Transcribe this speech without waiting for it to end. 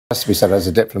Has to be said, as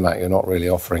a diplomat, you're not really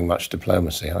offering much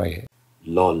diplomacy, are you?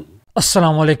 Lol.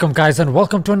 Assalamu alaikum guys, and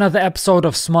welcome to another episode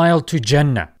of Smile to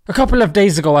Jannah. A couple of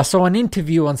days ago I saw an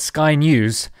interview on Sky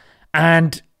News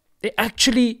and it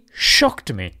actually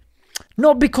shocked me.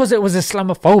 Not because it was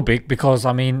Islamophobic, because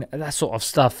I mean that sort of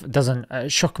stuff doesn't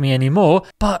shock me anymore,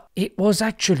 but it was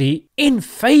actually in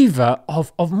favour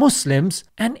of Muslims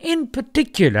and in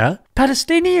particular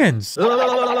Palestinians.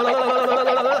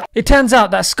 It turns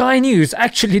out that Sky News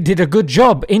actually did a good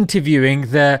job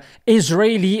interviewing the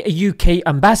Israeli UK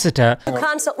ambassador.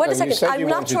 Wait a second, I'm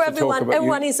not sure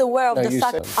everyone is aware of the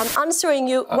fact. I'm answering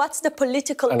you, what's the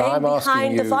political aim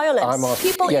behind the violence?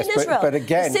 People in Israel,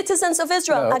 the citizens of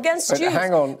Israel against Jews.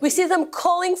 We see them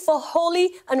calling for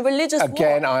holy and religious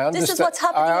war. This is what's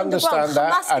happening on the ground.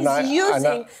 Hamas is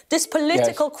using this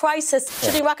political crisis,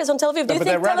 shooting rockets on Tel Aviv. Do you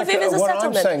think Tel Aviv is a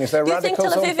settlement? Do you think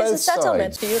Tel Aviv is a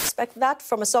settlement? Do you expect that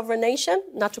from a sovereign nation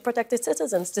not to protect its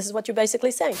citizens? This is what you're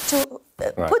basically saying. To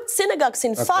put synagogues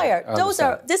in fire.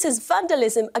 This is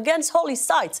vandalism against holy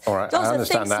sites. Those are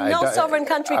things no sovereign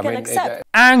country can accept.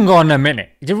 Hang on a minute.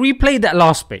 You replay that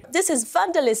last bit. This is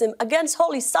vandalism against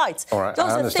holy sites. Those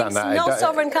are things no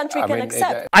sovereign country can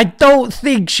accept. I don't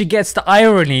think she gets the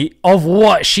irony of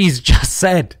what she's just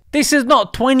said. This is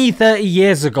not 20-30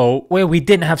 years ago where we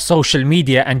didn't have social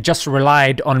media and just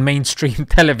relied on mainstream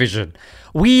television.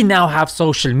 We now have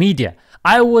social media.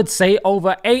 I would say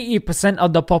over 80%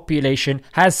 of the population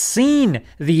has seen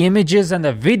the images and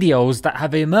the videos that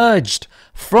have emerged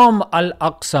from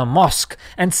Al-Aqsa Mosque,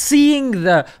 and seeing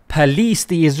the police,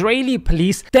 the Israeli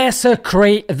police,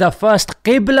 desecrate the first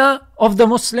Qibla of the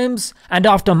Muslims, and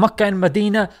after Mecca and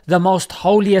Medina, the most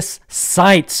holiest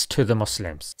sites to the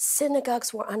Muslims.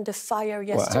 Synagogues were under fire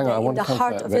yesterday in the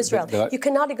heart of Israel. You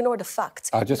cannot ignore the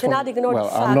fact. You cannot ignore the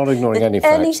fact. I'm not ignoring any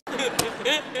facts.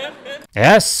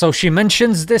 Yes, so she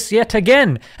mentions this yet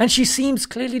again, and she seems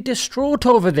clearly distraught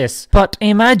over this. But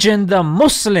imagine the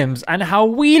Muslims and how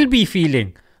we'll be feeling.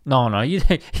 No, you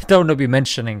don't want to be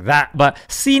mentioning that. But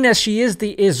seeing as she is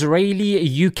the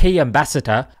Israeli UK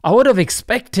ambassador, I would have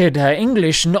expected her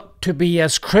English not to be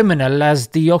as criminal as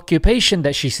the occupation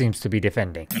that she seems to be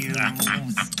defending. You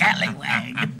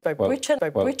scallywag. By Britain.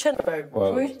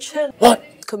 What?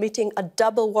 Committing a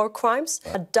double war crimes.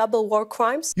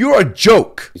 You're a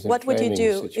joke. What would you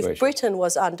do if Britain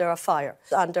was under a fire?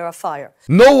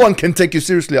 No one can take you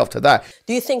seriously after that.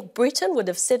 Do you think Britain would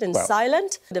have sit in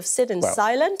silent?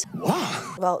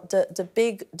 Well, the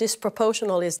big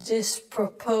disproportional is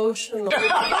disproportional.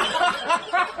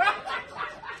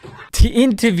 The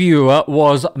interviewer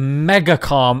was mega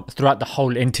calm throughout the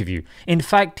whole interview. In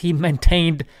fact, he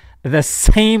maintained the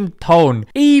same tone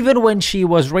even when she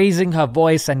was raising her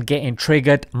voice and getting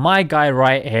triggered. My guy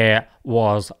right here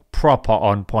was proper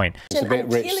on point. It's a bit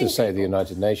rich to say the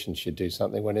United Nations should do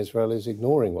something when Israel is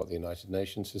ignoring what the United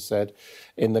Nations has said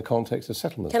in the context of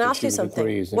settlements. Can I ask you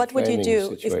something? What would you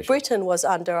do if Britain was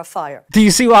under a fire? Do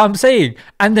you see what I'm saying?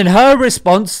 And then her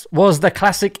response was the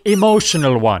classic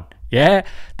emotional one. Yeah,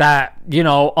 that, you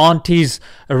know, aunties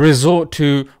resort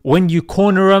to when you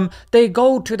corner them. They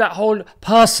go to that whole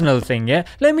personal thing, yeah?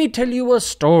 Let me tell you a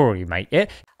story, mate, yeah?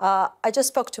 I just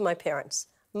spoke to my parents.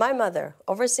 My mother,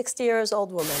 over 60 years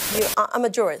old woman. I'm a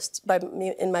jurist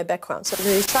in my background. So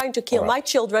they're trying to kill my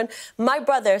children, my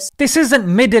brothers. This isn't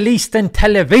Middle Eastern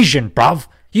television, bruv.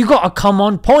 You gotta come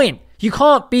on point. You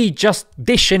can't be just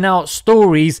dishing out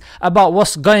stories about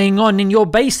what's going on in your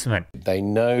basement. They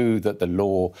know that the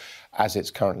law, as it's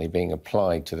currently being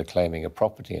applied to the claiming of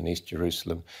property in East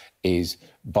Jerusalem, is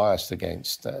biased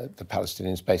against the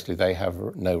Palestinians. Basically, they have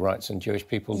no rights, and Jewish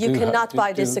people do. You cannot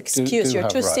buy this excuse. You're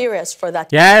too serious for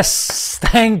that. Yes,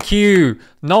 thank you.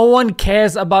 No one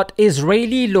cares about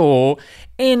Israeli law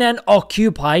in an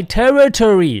occupied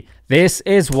territory. This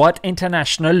is what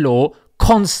international law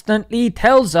constantly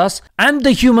tells us, and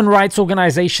the human rights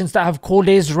organizations that have called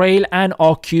Israel an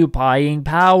occupying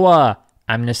power.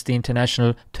 Amnesty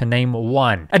International, to name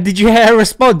one. And did you hear her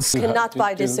response? You cannot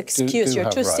buy this excuse. You're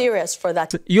too serious for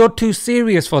that. You're too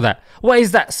serious for that. What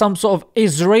is that? Some sort of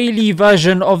Israeli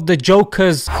version of the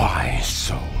Joker's? Why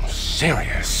so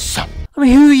serious? I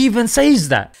mean, who even says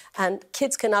that? And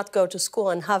kids cannot go to school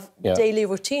and have daily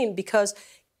routine because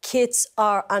kids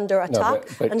are under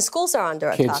attack and schools are under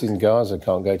attack. Kids in Gaza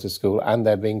can't go to school and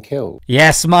they're being killed.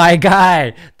 Yes, my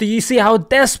guy. Do you see how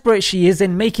desperate she is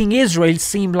in making Israel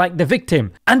seem like the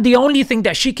victim? And the only thing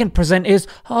that she can present is,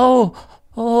 oh,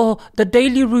 the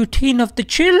daily routine of the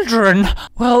children.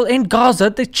 Well, in Gaza,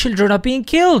 the children are being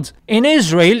killed. In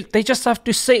Israel, they just have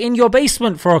to sit in your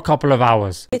basement for a couple of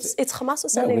hours. It's Hamas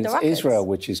sending the rockets. It's Israel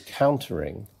which is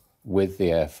countering with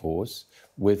the Air Force,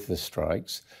 with the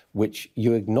strikes, which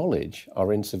you acknowledge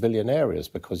are in civilian areas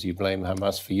because you blame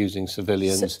Hamas for using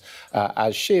civilians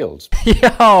as shields.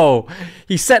 Yo,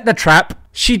 he set the trap,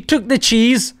 she took the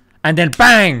cheese, and then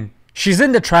bang, she's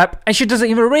in the trap and she doesn't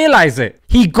even realize it.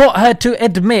 He got her to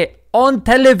admit on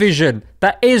television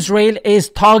that Israel is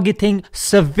targeting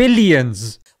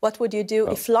civilians. What would you do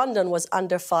if London was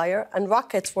under fire and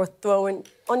rockets were thrown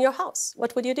on your house?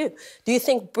 What would you do? Do you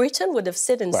think Britain would have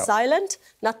sitting silent,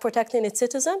 not protecting its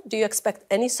citizens? Do you expect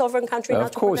any sovereign country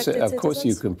not to protect its citizens? Of course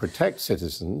you can protect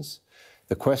citizens.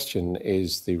 The question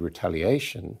is the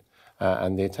retaliation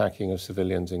and the attacking of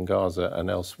civilians in Gaza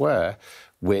and elsewhere,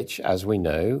 which, as we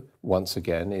know, once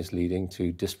again is leading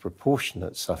to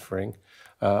disproportionate suffering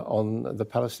on the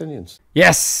Palestinians.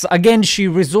 Yes, again she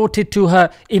resorted to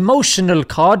her emotional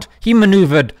card. He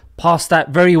maneuvered past that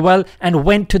very well and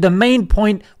went to the main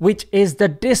point, which is the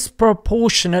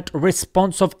disproportionate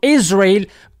response of Israel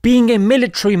being a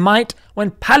military might when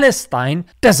Palestine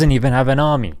doesn't even have an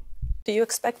army. Do you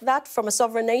expect that from a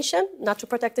sovereign nation, not to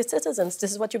protect its citizens?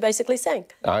 This is what you're basically saying.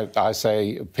 I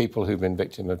say people who've been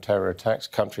victim of terror attacks,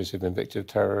 countries who've been victim of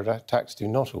terror attacks do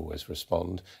not always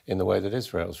respond in the way that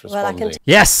Israel's responding. Well,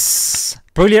 yes,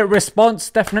 brilliant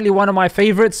response. Definitely one of my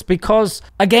favorites because,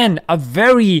 again, a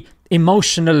very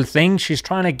emotional thing. She's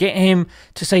trying to get him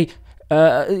to say,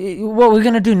 what, we're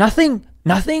going to do nothing?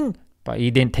 Nothing? But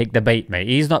he didn't take the bait, mate.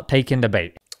 He's not taking the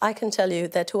bait. I can tell you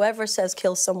that whoever says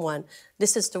kill someone,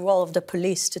 this is the role of the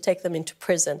police to take them into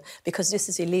prison because this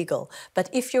is illegal.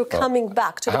 But if you're coming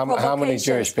back to the provocations... How many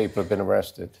Jewish people have been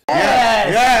arrested?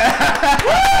 Yes!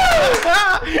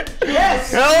 Yeah.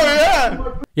 Yes! Oh,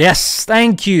 yeah! Yes,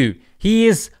 thank you. He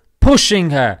is pushing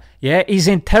her. Yeah, he's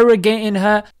interrogating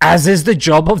her, as is the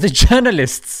job of the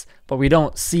journalists. But we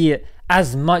don't see it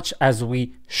as much as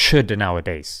we should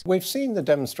nowadays. We've seen the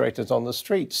demonstrators on the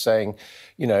streets saying,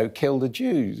 you know, kill the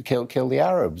Jews, kill the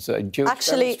Arabs.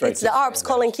 Actually, it's the Arabs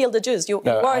calling kill the Jews. You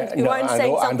weren't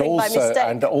saying something by mistake.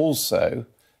 And also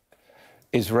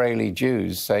Israeli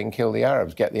Jews saying kill the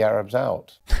Arabs, get the Arabs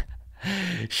out.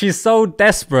 She's so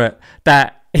desperate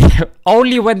that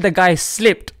only when the guy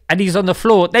slipped and he's on the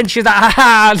floor, then she's like,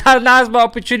 aha, now's my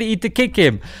opportunity to kick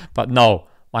him. But no.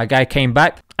 My guy came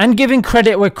back and giving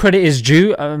credit where credit is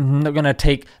due. I'm not going to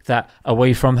take that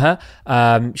away from her.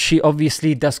 She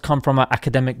obviously does come from an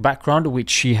academic background, which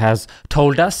she has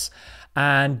told us.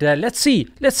 And let's see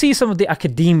some of the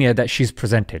academia that she's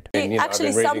presented.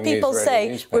 Actually, some people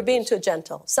say we're being too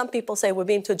gentle. Some people say we're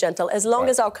being too gentle. As long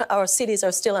as our cities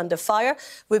are still under fire,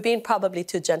 we're being probably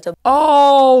too gentle.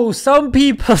 Oh, some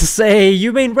people say,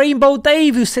 you mean Rainbow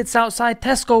Dave who sits outside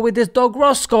Tesco with his dog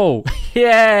Roscoe?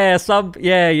 Yeah,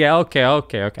 okay.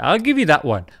 I'll give you that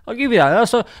one. I'll give you that.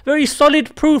 That's a very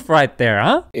solid proof right there,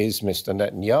 huh? Is Mr.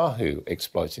 Netanyahu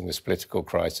exploiting this political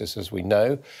crisis? As we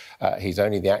know, he's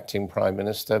only the acting Prime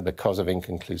Minister because of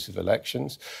inconclusive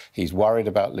elections. He's worried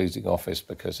about losing office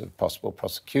because of possible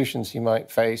prosecutions he might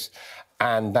face,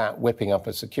 and that whipping up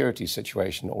a security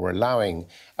situation or allowing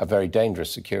a very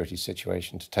dangerous security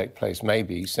situation to take place may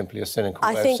be simply a cynical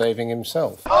way of saving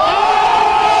himself.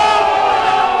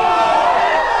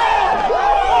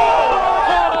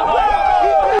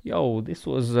 Yo, this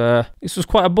was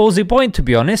quite a ballsy point, to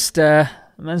be honest.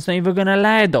 Man's not even gonna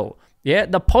lie though. Yeah,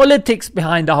 the politics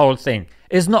behind the whole thing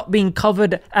is not being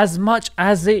covered as much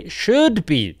as it should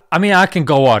be. I mean, I can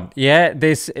go on. Yeah,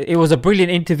 it was a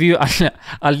brilliant interview.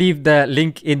 I'll leave the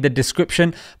link in the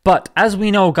description. But as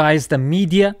we know, guys, the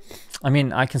media, I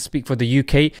mean, I can speak for the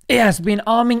UK, it has been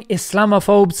arming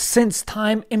Islamophobes since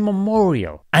time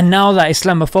immemorial. And now that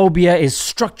Islamophobia is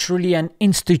structurally and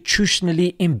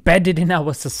institutionally embedded in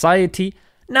our society,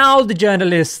 now the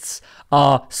journalists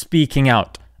are speaking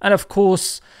out. And of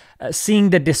course, seeing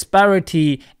the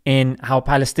disparity in how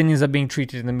Palestinians are being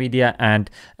treated in the media and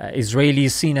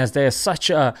Israelis seen as they're such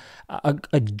a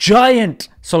giant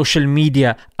social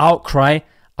media outcry,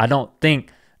 I don't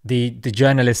think the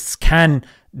journalists can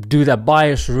do the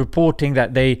biased reporting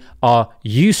that they are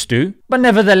used to. But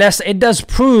nevertheless, it does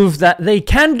prove that they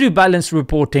can do balanced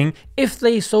reporting if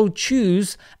they so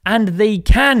choose, and they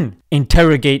can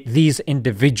interrogate these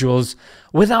individuals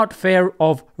without fear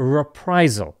of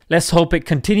reprisal. Let's hope it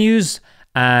continues,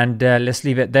 and let's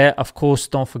leave it there. Of course,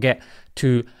 don't forget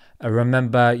to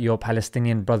remember your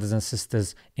Palestinian brothers and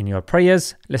sisters in your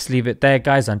prayers. Let's leave it there,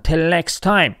 guys. Until next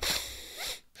time.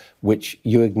 Which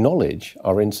you acknowledge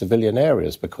are in civilian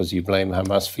areas because you blame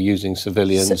Hamas for using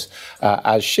civilians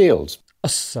as shields.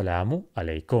 Assalamu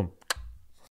alaikum.